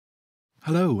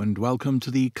Hello and welcome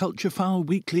to the Culture File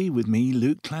Weekly with me,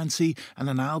 Luke Clancy, and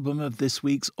an album of this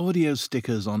week's audio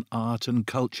stickers on art and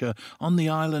culture on the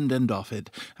island and off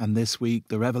it. And this week,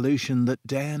 the revolution that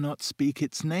dare not speak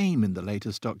its name in the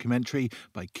latest documentary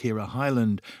by Ciara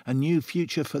Hyland, a new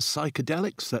future for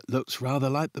psychedelics that looks rather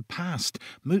like the past.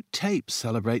 Moot Tape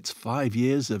celebrates 5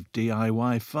 years of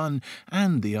DIY fun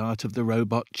and the art of the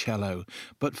robo-cello.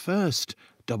 But first,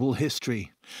 double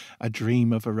history. A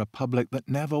dream of a republic that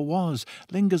never was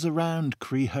lingers around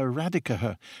Croíthe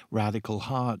Radacacha, Radical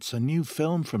Hearts, a new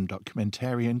film from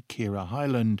documentarian Ciara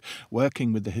Hyland,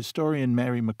 working with the historian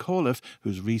Mary McAuliffe,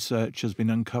 whose research has been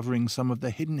uncovering some of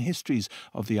the hidden histories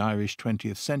of the Irish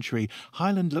 20th century.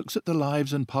 Hyland looks at the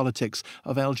lives and politics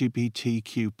of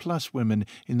LGBTQ+ women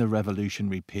in the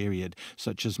revolutionary period,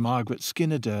 such as Margaret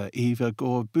Skinner, Eva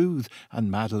Gore Booth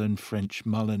and Madeleine French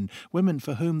Mullen, women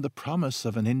for whom the promise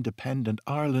of an independent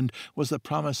Ireland was the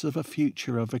promise of a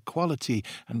future of equality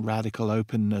and radical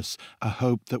openness, a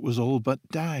hope that was all but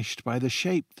dashed by the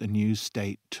shape the new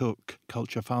state took.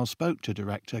 Culture File spoke to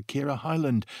director Ciara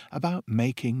Hyland about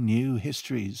making new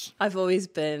histories. I've always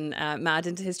been mad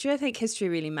into history. I think history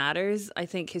really matters. I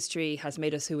think history has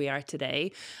made us who we are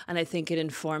today, and I think it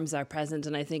informs our present,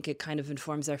 and I think it kind of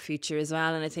informs our future as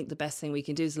well. And I think the best thing we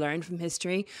can do is learn from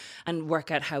history and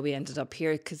work out how we ended up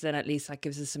here, because then at least that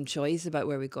gives us some choice about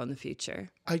where we go in the future.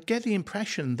 I get the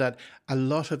impression that a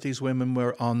lot of these women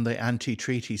were on the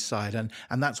anti-treaty side, and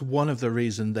that's one of the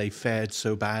reasons they fared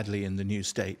so badly in the new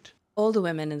state. All the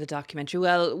women in the documentary,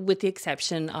 well, with the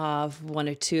exception of one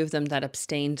or two of them that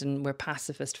abstained and were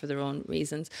pacifist for their own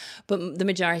reasons, but the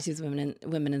majority of the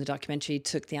women in the documentary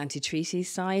took the anti-treaty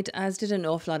side, as did an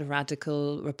awful lot of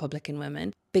radical Republican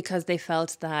women, because they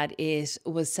felt that it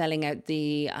was selling out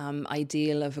the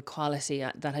ideal of equality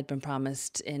that had been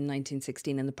promised in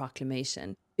 1916 in the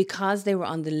proclamation. Because they were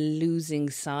on the losing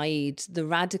side, the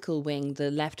radical wing, the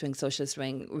left-wing socialist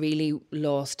wing, really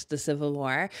lost the Civil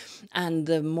War, and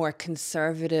the more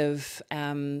conservative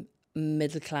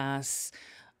middle-class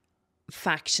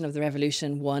faction of the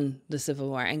revolution won the Civil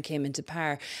War and came into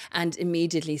power, and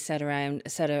immediately set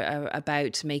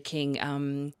about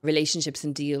making relationships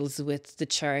and deals with the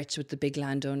church, with the big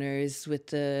landowners, with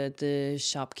the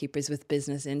shopkeepers, with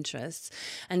business interests.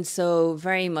 And so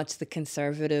very much the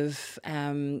conservative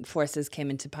forces came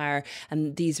into power,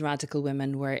 and these radical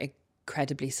women were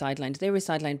incredibly sidelined. They were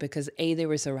sidelined because A, they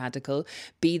were so radical,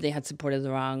 B, they had supported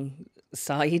the wrong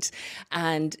side,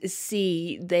 and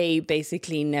C, they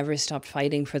basically never stopped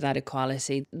fighting for that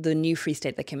equality. The new Free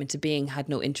State that came into being had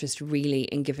no interest really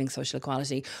in giving social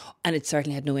equality, and it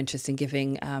certainly had no interest in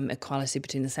giving equality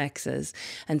between the sexes.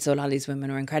 And so a lot of these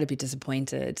women were incredibly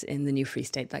disappointed in the new Free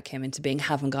State that came into being,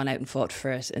 having gone out and fought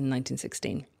for it in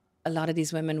 1916. A lot of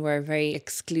these women were very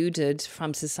excluded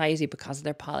from society because of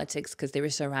their politics, because they were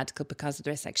so radical, because of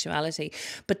their sexuality.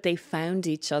 But they found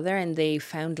each other, and they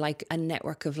found like a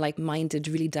network of like-minded,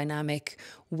 really dynamic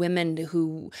women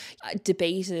who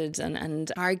debated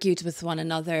and argued with one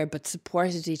another, but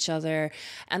supported each other.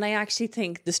 And I actually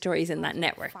think the story's in that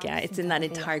network, yeah. It's in that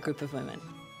entire group of women.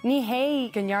 Ní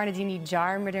hé gonjarna dini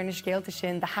jar moderne scéalta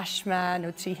sin de haisma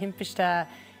nó trí himpeiste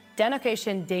denach é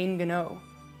sin déin gno.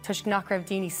 Tush nach raibh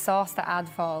daoine sásta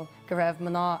adfáil go raibh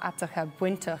maná atacha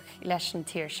buintach leis an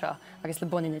tír seo agus le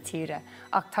buine na tíre.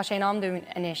 Ach tá sé an amdún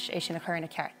inis é sin a chur na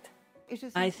ceart.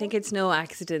 I think it's no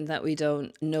accident that we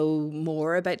don't know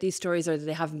more about these stories, or that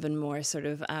they haven't been more sort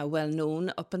of well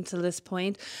known up until this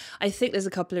point. I think there's a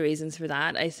couple of reasons for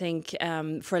that. I think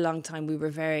for a long time we were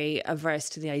very averse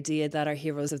to the idea that our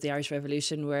heroes of the Irish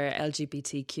Revolution were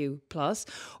LGBTQ+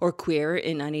 or queer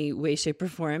in any way, shape or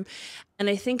form. And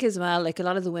I think as well, like a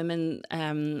lot of the women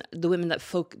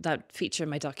that feature in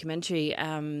my documentary,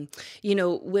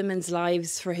 women's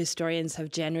lives for historians have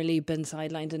generally been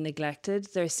sidelined and neglected.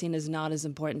 They're seen as not as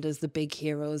important as the big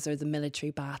heroes or the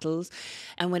military battles.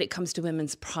 And when it comes to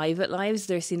women's private lives,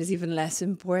 they're seen as even less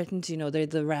important. You know, they're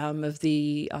the realm of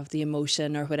the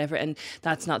emotion or whatever, and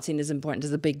that's not seen as important as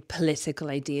the big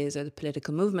political ideas or the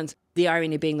political movements. The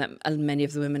irony being that many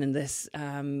of the women in this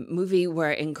movie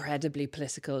were incredibly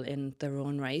political in their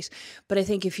own right. But I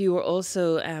think if you were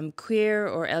also queer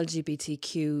or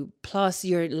LGBTQ+,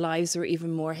 your lives were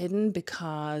even more hidden,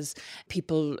 because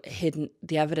people hid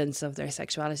the evidence of their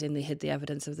sexuality and they hid the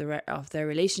evidence of their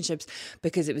relationships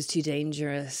because it was too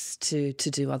dangerous to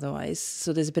do otherwise.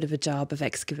 So there's a bit of a job of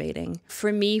excavating.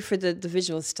 For me, for the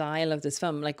visual style of this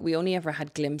film, like we only ever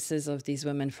had glimpses of these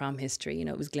women from history. You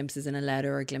know, it was glimpses in a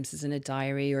letter or glimpses glimpses in a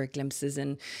diary or glimpses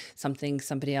in something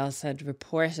somebody else had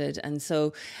reported. And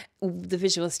so the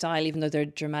visual style, even though they're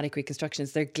dramatic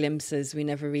reconstructions, they're glimpses. We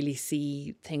never really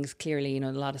see things clearly.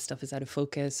 A lot of stuff is out of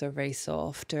focus or very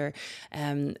soft or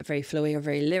very flowy or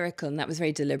very lyrical. And that was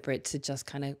very deliberate to just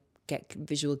kind of get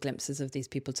visual glimpses of these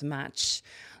people to match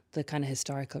the kind of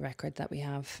historical record that we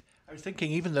have. I was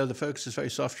thinking, even though the focus is very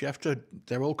soft,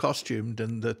 they're all costumed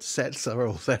and the sets are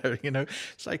all there,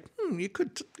 It's like, you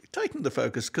could tighten the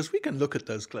focus because we can look at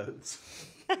those clothes.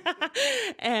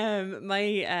 My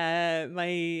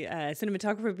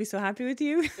cinematographer would be so happy with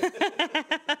you.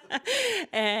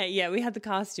 Yeah, we had the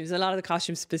costumes, a lot of the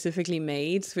costumes specifically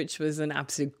made, which was an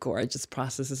absolute gorgeous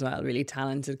process as well. Really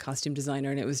talented costume designer,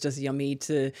 and it was just yummy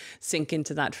to sink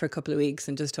into that for a couple of weeks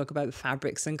and just talk about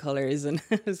fabrics and colours, and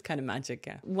it was kind of magic.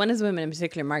 Yeah. One of the women in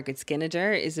particular, Margaret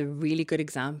Skinner, is a really good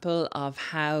example of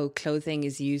how clothing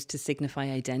is used to signify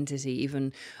identity,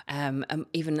 even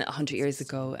 100 years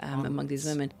ago among these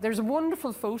women. There's a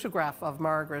wonderful photograph of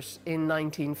Margaret in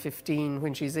 1915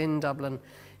 when she's in Dublin.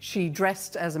 She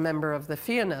dressed as a member of the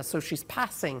Fianna, so she's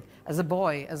passing as a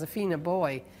boy, as a Fianna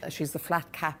boy. She's the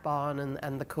flat cap on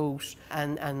and the coat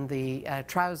and the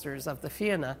trousers of the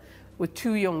Fianna with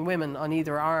two young women on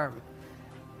either arm.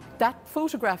 That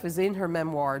photograph is in her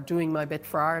memoir, Doing My Bit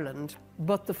for Ireland,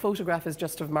 but the photograph is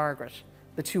just of Margaret.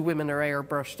 The two women are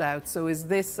airbrushed out. So is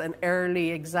this an early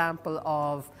example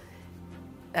of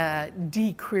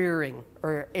de-queering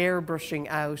or airbrushing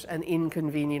out an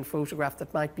inconvenient photograph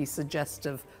that might be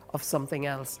suggestive of something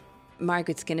else?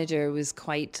 Margaret Skinner was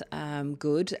quite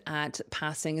good at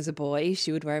passing as a boy.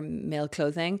 She would wear male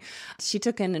clothing. She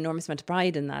took an enormous amount of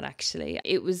pride in that, actually.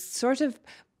 It was sort of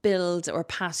billed or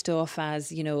passed off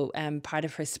as, part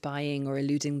of her spying or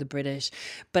eluding the British.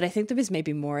 But I think there was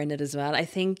maybe more in it as well. I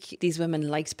think these women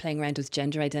liked playing around with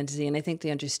gender identity, and I think they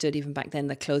understood even back then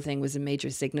that clothing was a major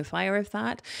signifier of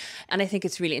that. And I think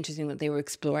it's really interesting that they were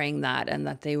exploring that and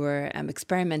that they were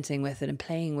experimenting with it and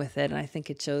playing with it. And I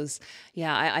think it shows,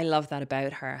 I love that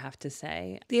about her, I have to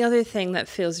say. The other thing that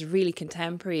feels really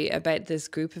contemporary about this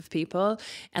group of people,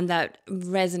 and that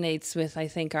resonates with, I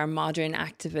think, our modern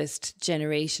activist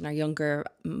generation, our younger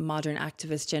modern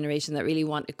activist generation that really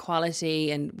want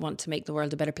equality and want to make the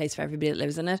world a better place for everybody that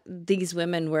lives in it. These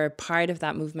women were part of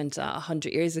that movement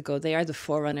 100 years ago. They are the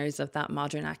forerunners of that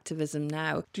modern activism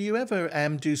now. Do you ever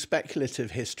do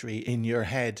speculative history in your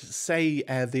head? Say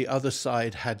the other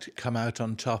side had come out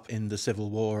on top in the Civil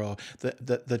War, or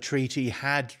the treaty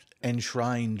had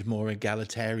enshrined more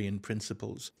egalitarian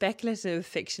principles. Speculative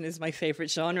fiction is my favourite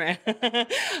genre.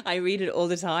 I read it all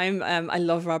the time. I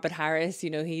love Robert Harris. He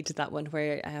did that one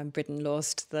where Britain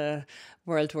lost the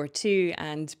World War II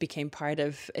and became part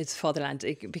of its fatherland.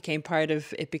 It became part of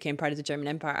the German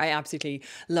Empire. I absolutely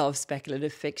love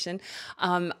speculative fiction.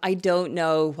 I don't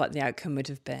know what the outcome would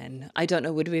have been. I don't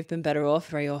know, would we have been better off?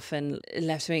 Very often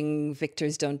left-wing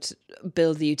victors don't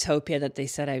build the utopia that they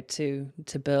set out to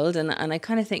build. And I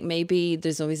kind of think maybe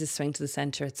there's always a swing to the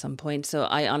centre at some point. So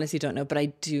I honestly don't know, but I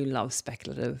do love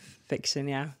speculative fiction,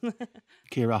 yeah.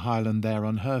 Ciara Hyland there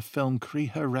on her film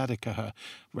Croíthe Radacacha,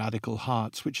 Radical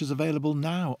Hearts, which is available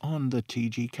now on the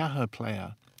TG Caja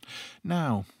player.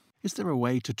 Now, is there a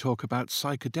way to talk about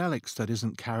psychedelics that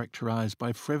isn't characterised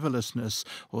by frivolousness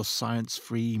or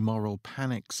science-free moral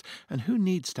panics? And who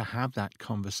needs to have that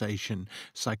conversation?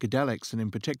 Psychedelics, and in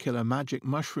particular magic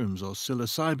mushrooms or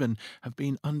psilocybin, have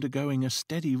been undergoing a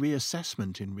steady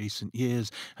reassessment in recent years,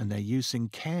 and their use in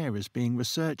care is being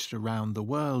researched around the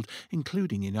world,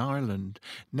 including in Ireland.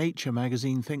 Nature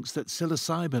magazine thinks that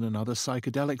psilocybin and other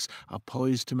psychedelics are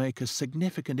poised to make a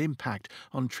significant impact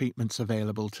on treatments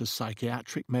available to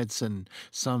psychiatric medicine.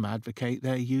 Some advocate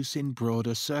their use in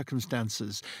broader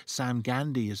circumstances. Sam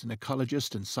Gandy is an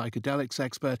ecologist and psychedelics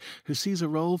expert who sees a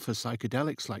role for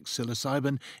psychedelics like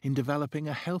psilocybin in developing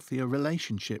a healthier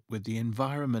relationship with the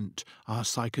environment. Are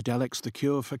psychedelics the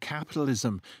cure for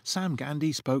capitalism? Sam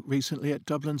Gandy spoke recently at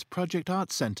Dublin's Project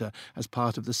Arts Centre as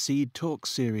part of the Seed Talk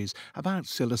series about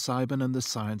psilocybin and the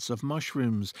science of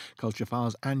mushrooms. Culture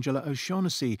File's Angela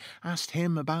O'Shaughnessy asked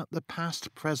him about the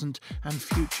past, present and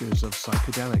futures of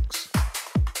psychedelics.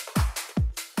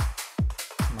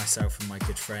 Myself and my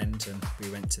good friend, and we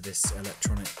went to this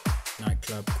electronic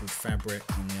nightclub called Fabric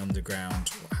on the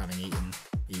Underground, having eaten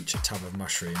each a tub of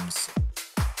mushrooms,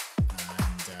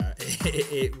 and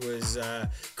it was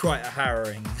quite a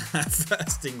harrowing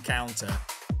first encounter.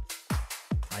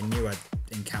 I knew I'd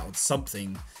encountered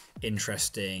something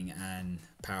interesting and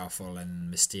powerful and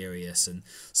mysterious, and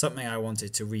something I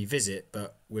wanted to revisit,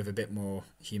 but with a bit more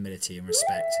humility and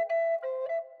respect.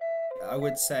 I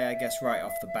would say, I guess right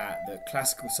off the bat, that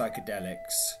classical psychedelics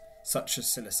such as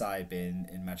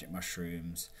psilocybin in magic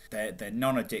mushrooms. They're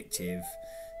non-addictive,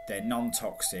 they're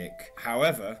non-toxic.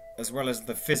 However, as well as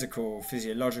the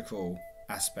physiological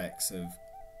aspects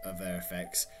of their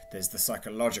effects, there's the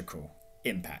psychological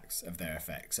impacts of their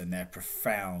effects and their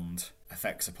profound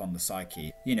effects upon the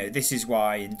psyche. This is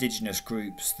why indigenous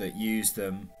groups that use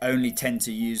them only tend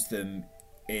to use them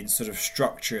in sort of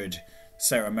structured,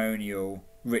 ceremonial,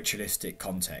 ritualistic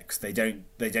context. They don't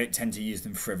tend to use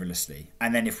them frivolously.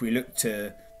 And then if we look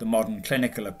to the modern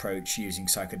clinical approach using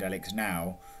psychedelics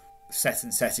now,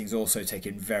 certain settings also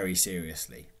taken very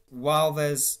seriously. While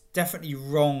there's definitely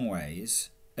wrong ways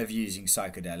of using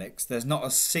psychedelics, there's not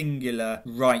a singular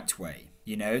right way.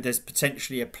 There's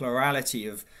potentially a plurality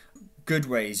of good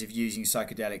ways of using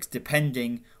psychedelics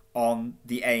depending on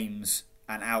the aims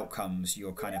and outcomes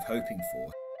you're kind of hoping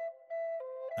for.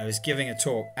 I was giving a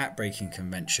talk at Breaking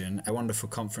Convention, a wonderful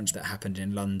conference that happened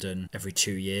in London every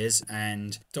 2 years,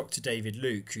 and Dr. David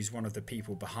Luke, who's one of the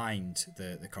people behind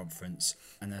the conference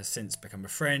and has since become a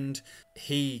friend,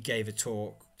 he gave a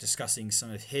talk discussing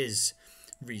some of his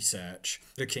research,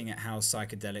 looking at how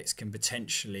psychedelics can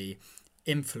potentially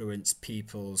influence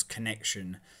people's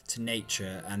connection to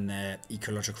nature and their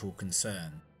ecological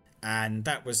concern. And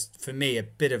that was, for me, a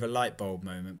bit of a light bulb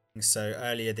moment. So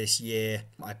earlier this year,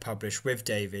 I published with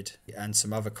David and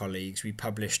some other colleagues, we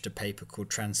published a paper called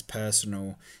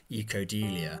Transpersonal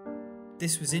Ecodelia.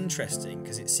 This was interesting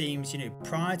because it seems,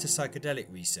 prior to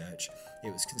psychedelic research,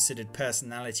 it was considered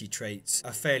personality traits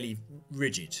are fairly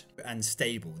rigid and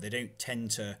stable. They don't tend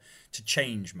to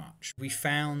change much. We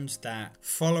found that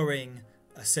following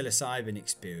a psilocybin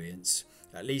experience,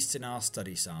 at least in our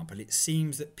study sample, it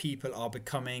seems that people are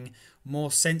becoming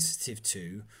more sensitive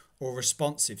to or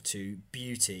responsive to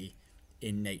beauty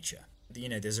in nature.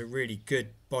 There's a really good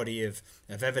body of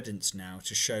evidence now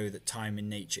to show that time in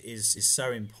nature is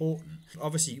so important.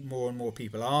 Obviously, more and more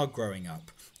people are growing up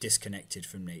disconnected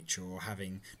from nature or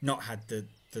having not had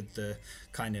the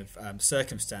kind of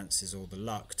circumstances or the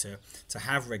luck to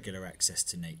have regular access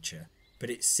to nature. But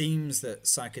it seems that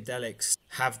psychedelics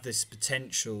have this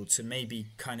potential to maybe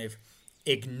kind of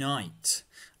ignite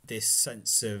this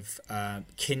sense of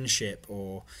kinship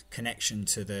or connection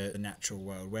to the natural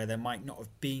world where there might not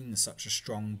have been such a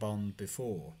strong bond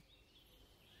before.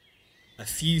 A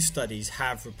few studies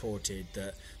have reported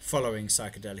that following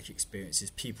psychedelic experiences,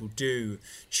 people do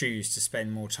choose to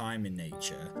spend more time in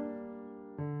nature.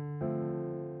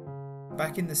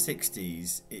 Back in the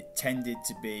 60s, it tended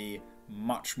to be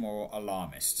much more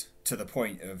alarmist, to the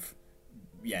point of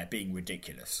being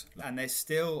ridiculous. And there's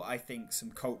still, I think,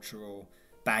 some cultural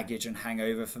baggage and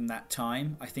hangover from that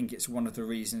time. I think it's one of the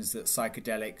reasons that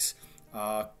psychedelics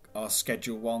are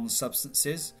Schedule 1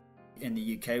 substances in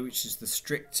the UK, which is the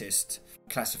strictest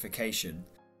classification.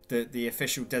 The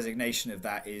official designation of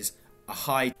that is a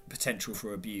high potential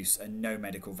for abuse and no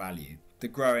medical value. The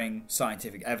growing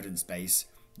scientific evidence base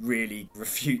really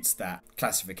refutes that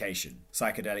classification.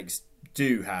 Psychedelics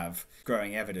do have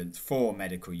growing evidence for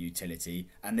medical utility,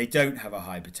 and they don't have a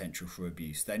high potential for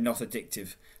abuse. They're not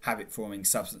addictive, habit-forming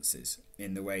substances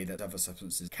in the way that other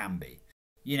substances can be.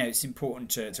 It's important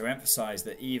to emphasise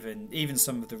that even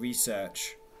some of the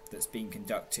research that's been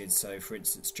conducted, so for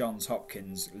instance, Johns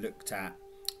Hopkins looked at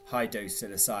high-dose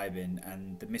psilocybin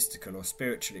and the mystical or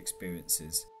spiritual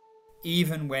experiences.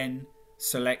 Even when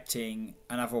selecting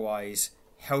an otherwise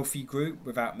healthy group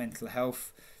without mental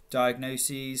health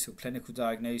diagnoses or clinical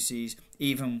diagnoses,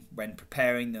 even when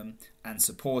preparing them and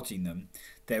supporting them,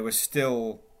 there were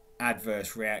still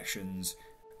adverse reactions,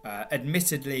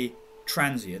 admittedly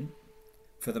transient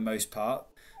for the most part.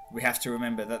 We have to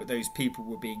remember that those people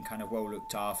were being kind of well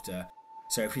looked after.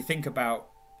 So if we think about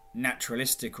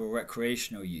naturalistic or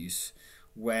recreational use,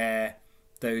 where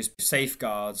those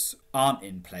safeguards aren't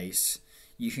in place,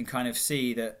 you can kind of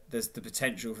see that there's the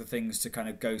potential for things to kind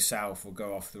of go south or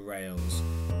go off the rails.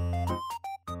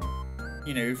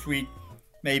 If we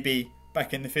maybe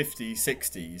back in the 50s,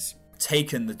 60s,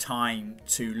 taken the time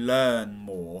to learn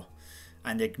more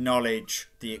and acknowledge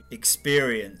the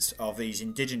experience of these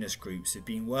indigenous groups who've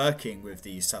been working with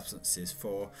these substances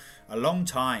for a long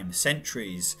time,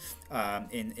 centuries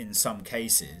in some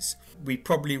cases, we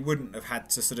probably wouldn't have had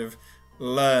to sort of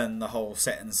learn the whole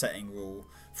set and setting rule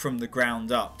from the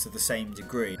ground up to the same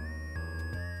degree.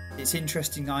 It's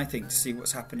interesting, I think, to see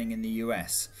what's happening in the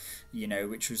US,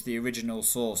 which was the original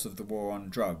source of the war on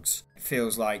drugs. It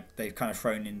feels like they've kind of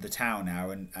thrown in the towel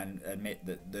now and admit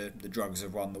that the drugs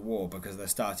have won the war, because they're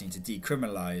starting to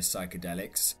decriminalise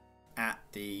psychedelics at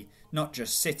the not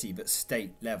just city but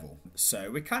state level.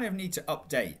 So we kind of need to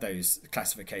update those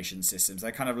classification systems.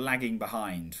 They're kind of lagging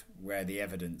behind where the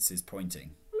evidence is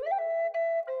pointing.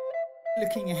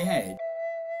 Looking ahead,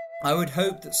 I would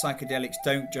hope that psychedelics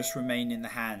don't just remain in the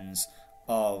hands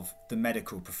of the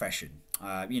medical profession.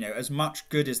 As much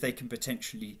good as they can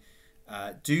potentially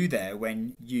do there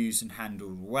when used and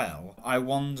handled well, I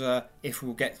wonder if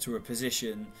we'll get to a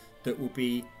position that will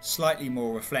be slightly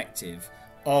more reflective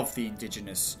of the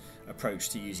indigenous approach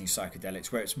to using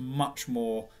psychedelics, where it's much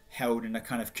more held in a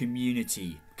kind of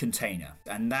community container.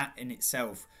 And that in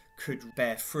itself could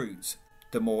bear fruit.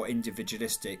 The more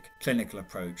individualistic clinical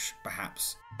approach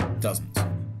perhaps doesn't.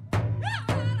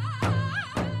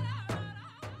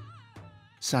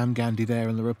 Sam Gandy there,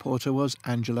 and the reporter was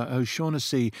Angela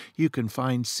O'Shaughnessy. You can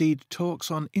find Seed Talks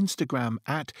on Instagram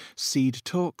at Seed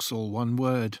Talks, all one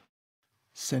word.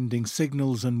 Sending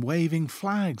signals and waving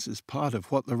flags is part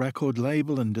of what the record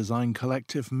label and design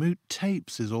collective Moot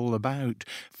Tapes is all about.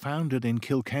 Founded in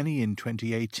Kilkenny in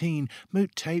 2018,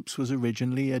 Moot Tapes was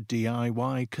originally a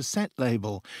DIY cassette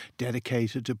label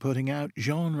dedicated to putting out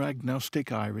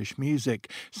genre-agnostic Irish music.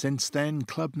 Since then,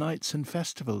 club nights and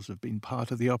festivals have been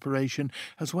part of the operation,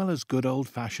 as well as good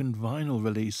old-fashioned vinyl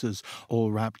releases,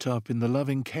 all wrapped up in the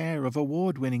loving care of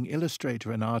award-winning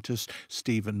illustrator and artist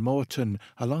Stephen Morton,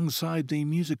 alongside the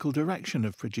musical direction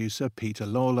of producer Peter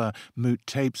Lawler. Moot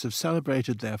Tapes have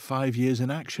celebrated their 5 years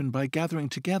in action by gathering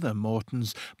together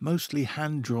Morton's mostly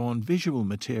hand-drawn visual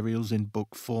materials in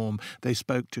book form. They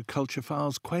spoke to Culture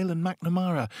Files' Quaylen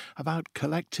McNamara about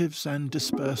collectives and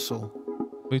dispersal.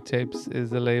 Moot Tapes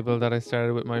is a label that I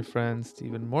started with my friend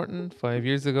Stephen Morton 5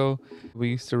 years ago. We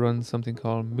used to run something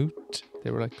called Moot.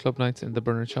 They were like club nights in the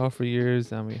Bernard Shaw for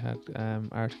years, and we had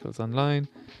articles online.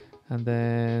 And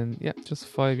then, just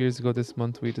 5 years ago this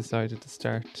month, we decided to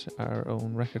start our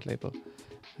own record label.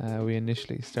 We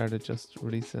initially started just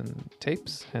releasing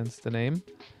tapes, hence the name.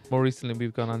 More recently,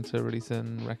 we've gone on to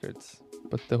releasing records.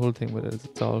 But the whole thing with it is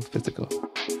it's all physical.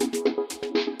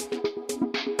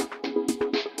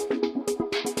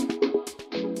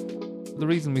 The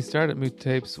reason we started Moot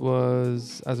Tapes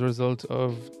was as a result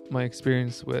of my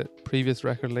experience with previous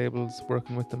record labels,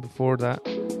 working with them before that.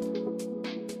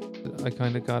 I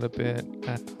kind of got a bit,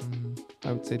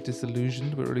 I would say,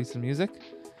 disillusioned with releasing music.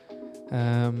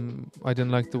 I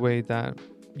didn't like the way that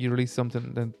you release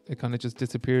something, then it kind of just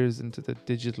disappears into the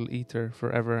digital ether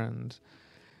forever, and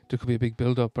there could be a big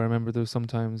build-up. I remember there was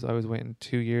sometimes I was waiting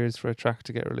 2 years for a track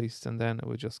to get released, and then it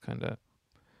would just it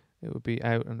would be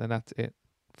out, and then that's it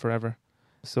forever.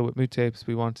 So with Moot Tapes,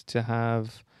 we wanted to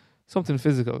have something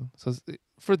physical. So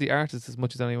for the artist as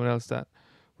much as anyone else, that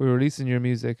we're releasing your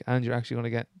music and you're actually going to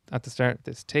get at the start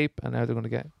this tape, and now they're going to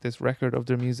get this record of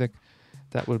their music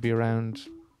that will be around,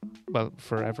 well,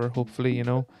 forever, hopefully,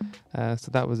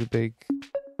 So that was a big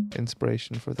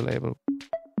inspiration for the label.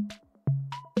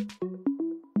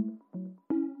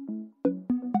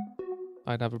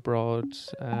 I'd have a broad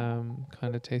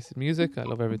kind of taste in music. I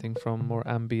love everything from more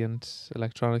ambient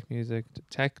electronic music to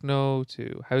techno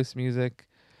to house music,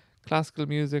 classical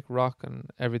music, rock, and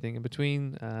everything in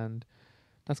between. And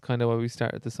that's kind of why we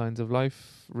started the Signs of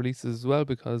Life releases as well,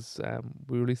 because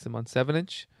we release them on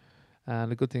 7-inch.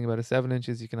 And the good thing about a 7-inch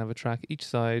is you can have a track each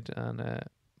side, and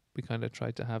we kind of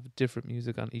tried to have different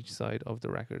music on each side of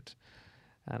the record.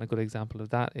 And a good example of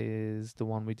that is the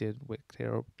one we did with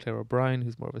Claire O'Brien,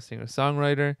 who's more of a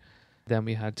singer-songwriter. Then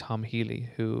we had Tom Healy,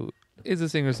 who is a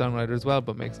singer-songwriter as well,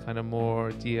 but makes kind of more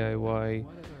DIY,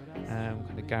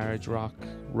 kind of garage rock,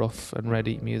 rough and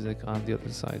ready music on the other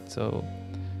side. So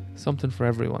something for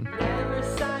everyone. Never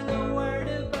sang a word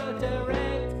about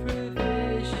direct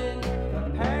provision,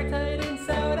 apartheid in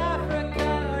South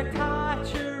Africa or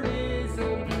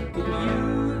Thatcherism, the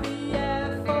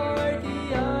UVF or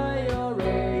the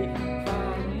IRA,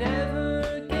 from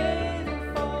never gave a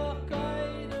fuck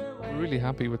either way. We're really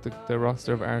happy with the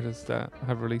roster of artists that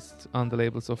have released on the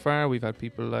label so far. We've had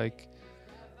people like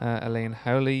Elaine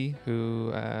Howley,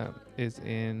 who is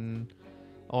in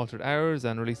Altered Hours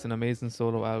and released an amazing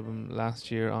solo album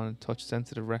last year on Touch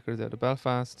Sensitive Records out of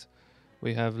Belfast.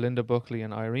 We have Linda Buckley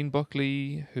and Irene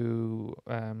Buckley, who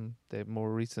they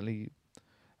more recently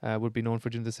would be known for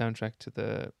doing the soundtrack to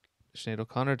the Sinead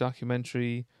O'Connor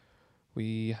documentary.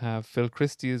 We have Phil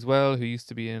Christie as well, who used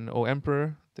to be in O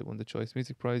Emperor. They won the Choice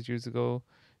Music Prize years ago.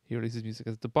 He releases music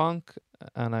as The Bonk.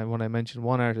 And when I mention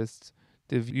one artist,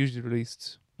 they've usually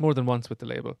released more than once with the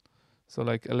label. So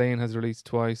like Elaine has released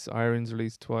twice, Irene's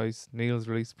released twice, Neil's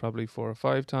released probably 4 or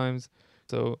 5 times.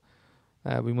 So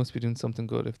we must be doing something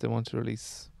good if they want to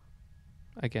release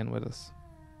again with us.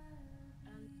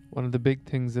 One of the big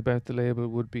things about the label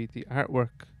would be the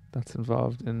artwork that's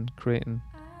involved in creating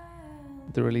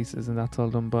the releases, and that's all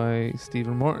done by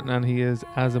Stephen Morton, and he is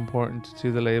as important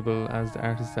to the label as the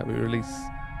artists that we release.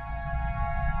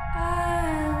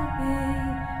 I'll be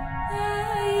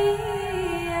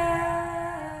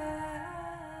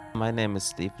My name is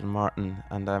Stephen Martin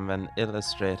and I'm an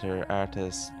illustrator,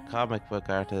 artist, comic book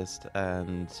artist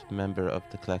and member of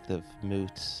the collective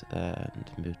Moot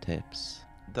and Moot Tapes.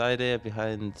 The idea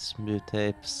behind Moot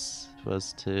Tapes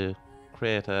was to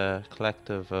create a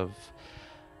collective of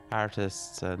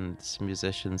artists and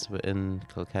musicians within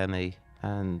Kilkenny,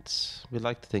 and we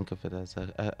like to think of it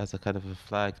as a kind of a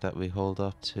flag that we hold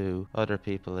up to other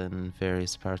people in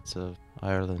various parts of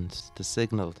Ireland to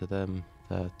signal to them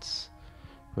that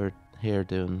we're here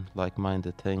doing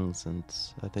like-minded things. And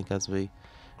I think as we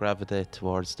gravitate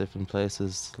towards different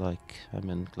places, like I'm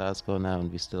in Glasgow now, and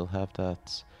we still have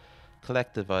that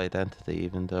collective identity,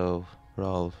 even though we're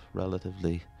all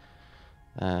relatively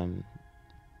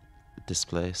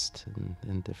displaced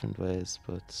in different ways,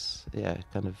 but yeah, it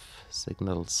kind of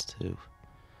signals to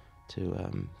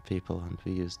people, and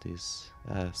we use these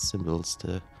symbols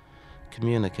to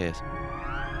communicate.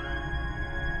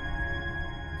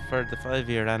 For the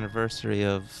 5-year anniversary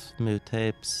of Moot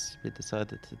Tapes, we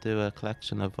decided to do a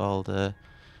collection of all the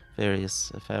various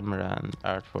ephemera and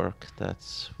artwork that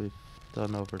we've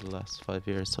done over the last 5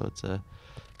 years. So it's a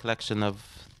collection of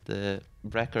the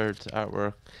record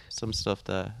artwork, some stuff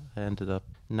that I ended up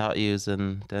not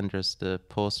using. Then there's the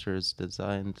posters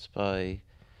designed by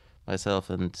myself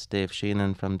and Dave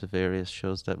Sheenan from the various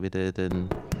shows that we did in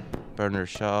Bernard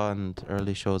Shaw and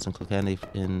early shows in Kilkenny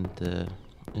in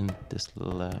this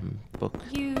little book.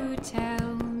 You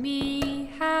tell me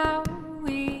how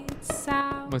it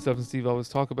sounds. Myself and Steve always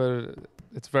talk about it.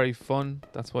 It's very fun.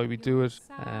 That's why we do it.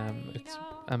 It's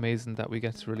amazing that we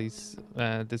get to release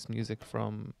this music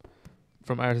from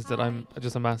artists that I'm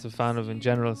just a massive fan of in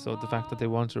general. So the fact that they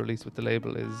want to release with the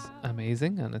label is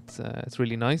amazing, and it's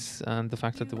really nice. And the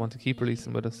fact that they want to keep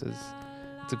releasing with us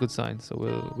it's a good sign. So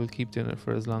we'll keep doing it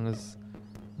for as long as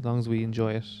we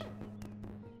enjoy it.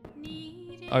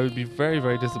 I would be very,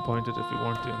 very disappointed if we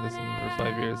weren't doing this in another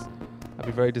 5 years. I'd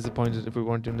be very disappointed if we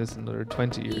weren't doing this in another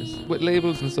 20 years. With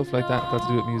labels and stuff like that, got to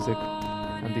do with music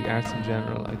and the arts in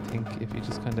general. I think if you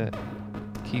just kind of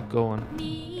keep going,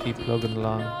 keep plugging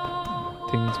along,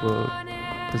 things will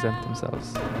present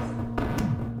themselves.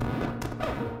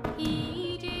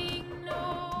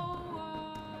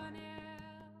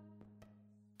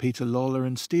 Peter Lawler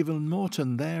and Stephen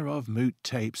Morton there of Moot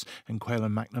Tapes, and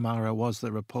Quaylen McNamara was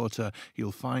the reporter.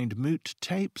 You'll find Moot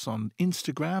Tapes on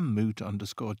Instagram,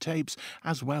 Moot_tapes,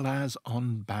 as well as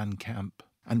on Bandcamp.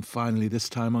 And finally, this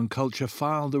time on Culture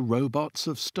File, the Robots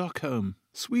of Stockholm.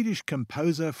 Swedish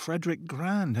composer Fredrik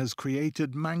Grand has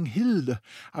created Manghilde,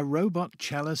 a robot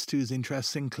cellist whose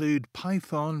interests include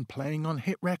Python, playing on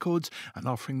hit records and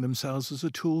offering themselves as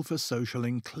a tool for social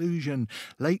inclusion.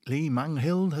 Lately,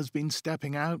 Manghilde has been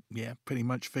stepping out, pretty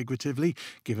much figuratively,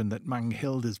 given that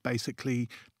Manghilde is basically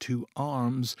two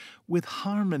arms, with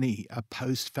Harmony, a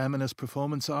post-feminist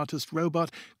performance artist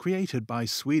robot created by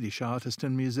Swedish artist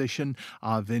and musician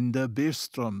Arvinda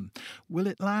Birström. Will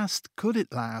it last? Could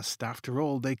it last? After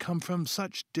all, they come from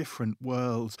such different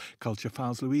worlds. Culture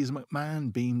Files' Louise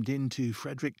McMahon beamed into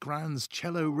Fredrik Grand's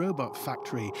cello robot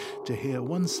factory to hear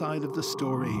one side of the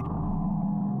story.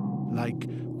 Like,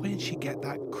 where'd she get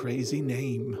that crazy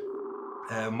name?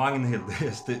 Magnhild,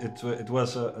 yes, it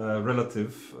was a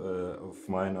relative of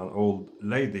mine, an old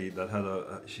lady that had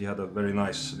a very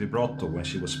nice vibrato when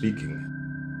she was speaking.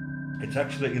 It's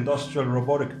actually industrial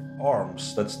robotic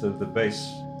arms. That's the base,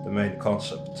 the main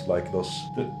concept. Like the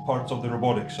parts of the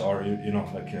robotics are,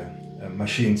 like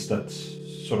machines that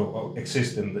sort of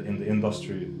exist in the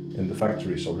industry, in the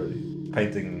factories already,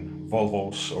 painting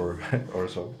Volvos or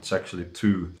so. It's actually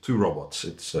two robots.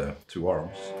 It's two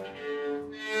arms.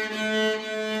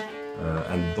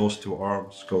 And those two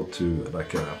arms go to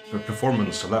like a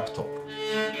performance laptop.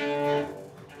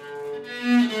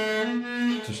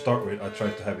 To start with, I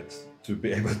tried to have it to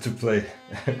be able to play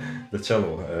the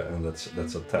cello, and that's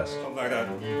a test. Something like that.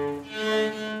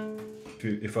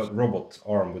 If a robot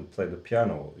arm would play the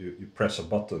piano, you press a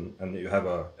button and you have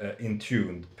a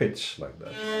in-tuned pitch like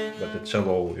that. But the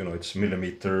cello, it's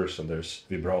millimeters and there's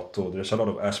vibrato. There's a lot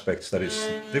of aspects that is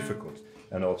difficult.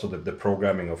 And also the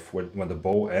programming of when the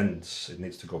bow ends, it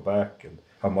needs to go back, and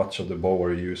how much of the bow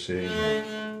are you using.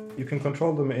 You can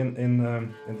control them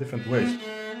in different ways.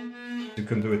 You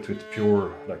can do it with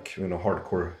pure,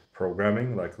 hardcore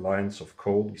programming, like lines of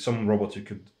code. Some robots, you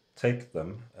could take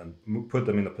them and put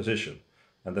them in a position,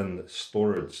 and then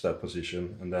storage that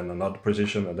position, and then another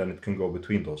position, and then it can go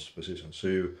between those positions. So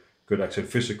you could actually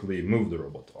physically move the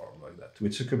robot arm like that,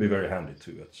 which could be very handy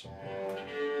too at some point.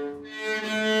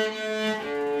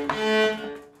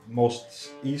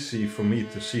 Most easy for me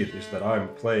to see it is that I'm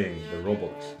playing the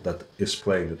robot that is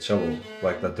playing the cello,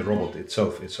 like that the robot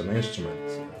itself is an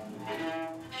instrument.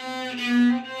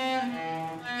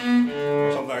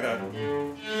 or something like that.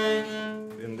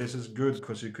 And this is good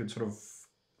because you could sort of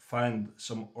find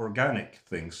some organic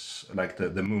things, like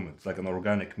the movement, like an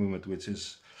organic movement, which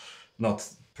is not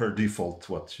per default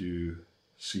what you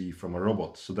see from a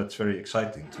robot. So that's very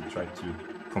exciting to try to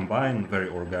combine very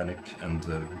organic and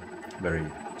very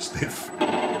stiff.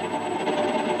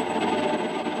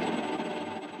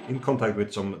 In contact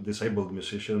with some disabled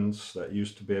musicians that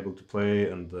used to be able to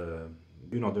play, and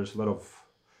there's a lot of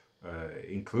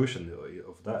inclusion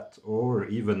of that. Or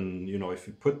even, if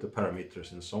you put the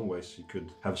parameters in some ways, you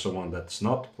could have someone that's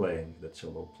not playing the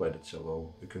cello play the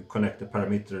cello. You can connect the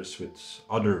parameters with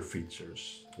other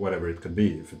features, whatever it could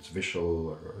be, if it's visual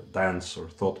or dance or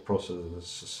thought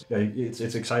processes. Yeah,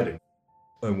 it's exciting.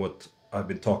 And what I've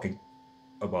been talking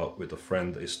about with a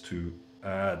friend is to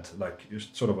add like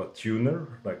sort of a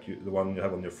tuner, like the one you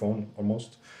have on your phone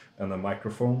almost, and a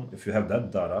microphone. If you have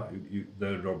that data,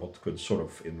 the robot could sort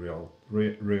of in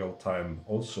real time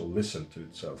also listen to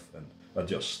itself and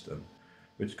adjust, and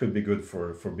which could be good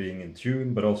for being in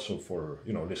tune, but also for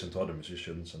listen to other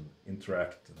musicians and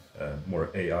interact,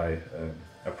 more AI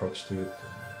approach to it.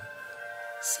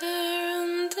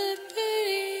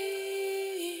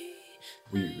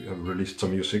 We have released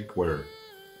some music where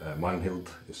Magnhild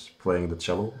is playing the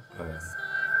cello.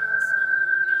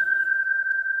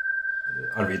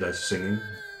 Arvida is singing.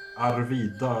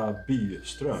 Arvida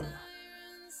Byström.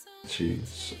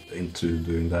 She's into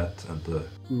doing that, and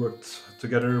we worked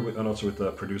together and also with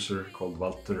a producer called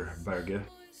Walter Berge.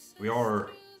 We are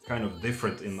kind of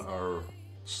different in our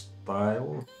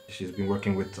style. She's been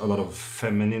working with a lot of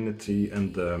femininity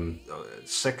and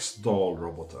sex doll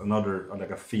robot, another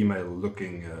like a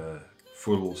female-looking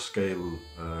full-scale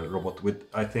robot with,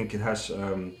 I think it has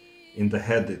in the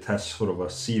head it has sort of a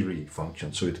Siri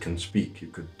function, so it can speak. You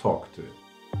could talk to it.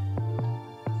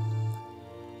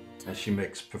 And she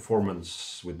makes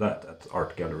performance with that at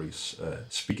art galleries,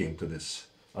 speaking to this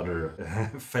other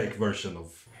fake version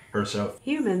of herself.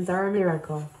 Humans are a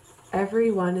miracle.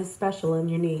 Everyone is special and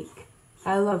unique.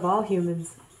 I love all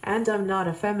humans, and I'm not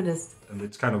a feminist. And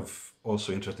it's kind of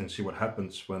also interesting to see what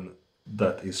happens when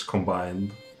that is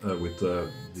combined with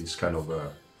these kind of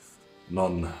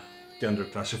non-gender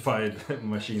classified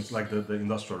machines, like the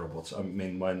industrial robots. I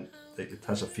mean, it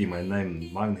has a female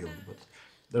name, Magnhild, but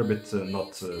they're a bit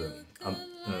not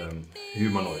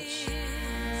humanoids.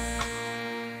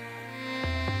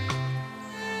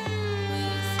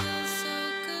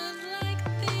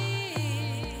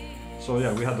 So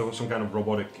yeah, we had some kind of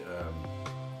robotic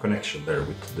connection there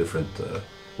with different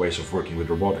ways of working with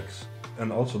robotics. And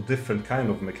also different kind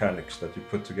of mechanics that you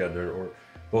put together, or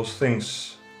those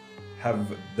things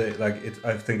have,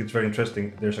 I think it's very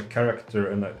interesting. There's a character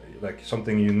and like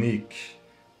something unique.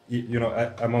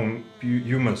 Among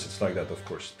humans it's like that, of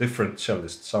course. Different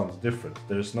cellists sound different.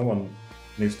 There's no one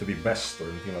needs to be best or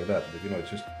anything like that, but it's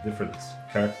just different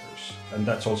characters. And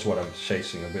that's also what I'm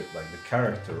chasing a bit, like the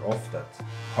character of that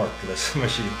heartless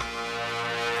machine.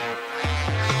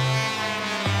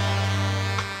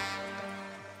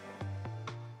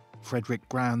 Frederick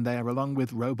Gran there, along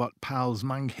with robot pals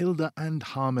Manghilda and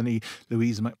Harmony.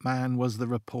 Louise McMahon was the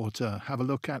reporter. Have a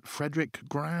look at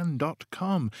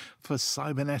frederickgran.com for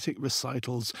cybernetic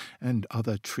recitals and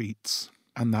other treats.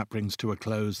 And that brings to a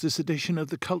close this edition of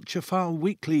the Culture File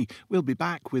Weekly. We'll be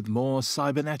back with more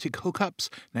cybernetic hookups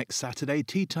next Saturday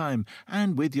tea time,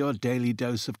 and with your daily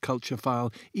dose of Culture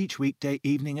File each weekday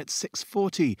evening at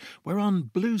 6:40. We're on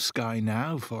Blue Sky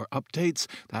now for updates.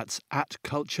 That's at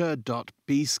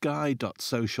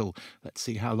culture.bsky.social. Let's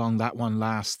see how long that one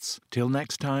lasts. Till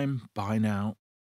next time, bye now.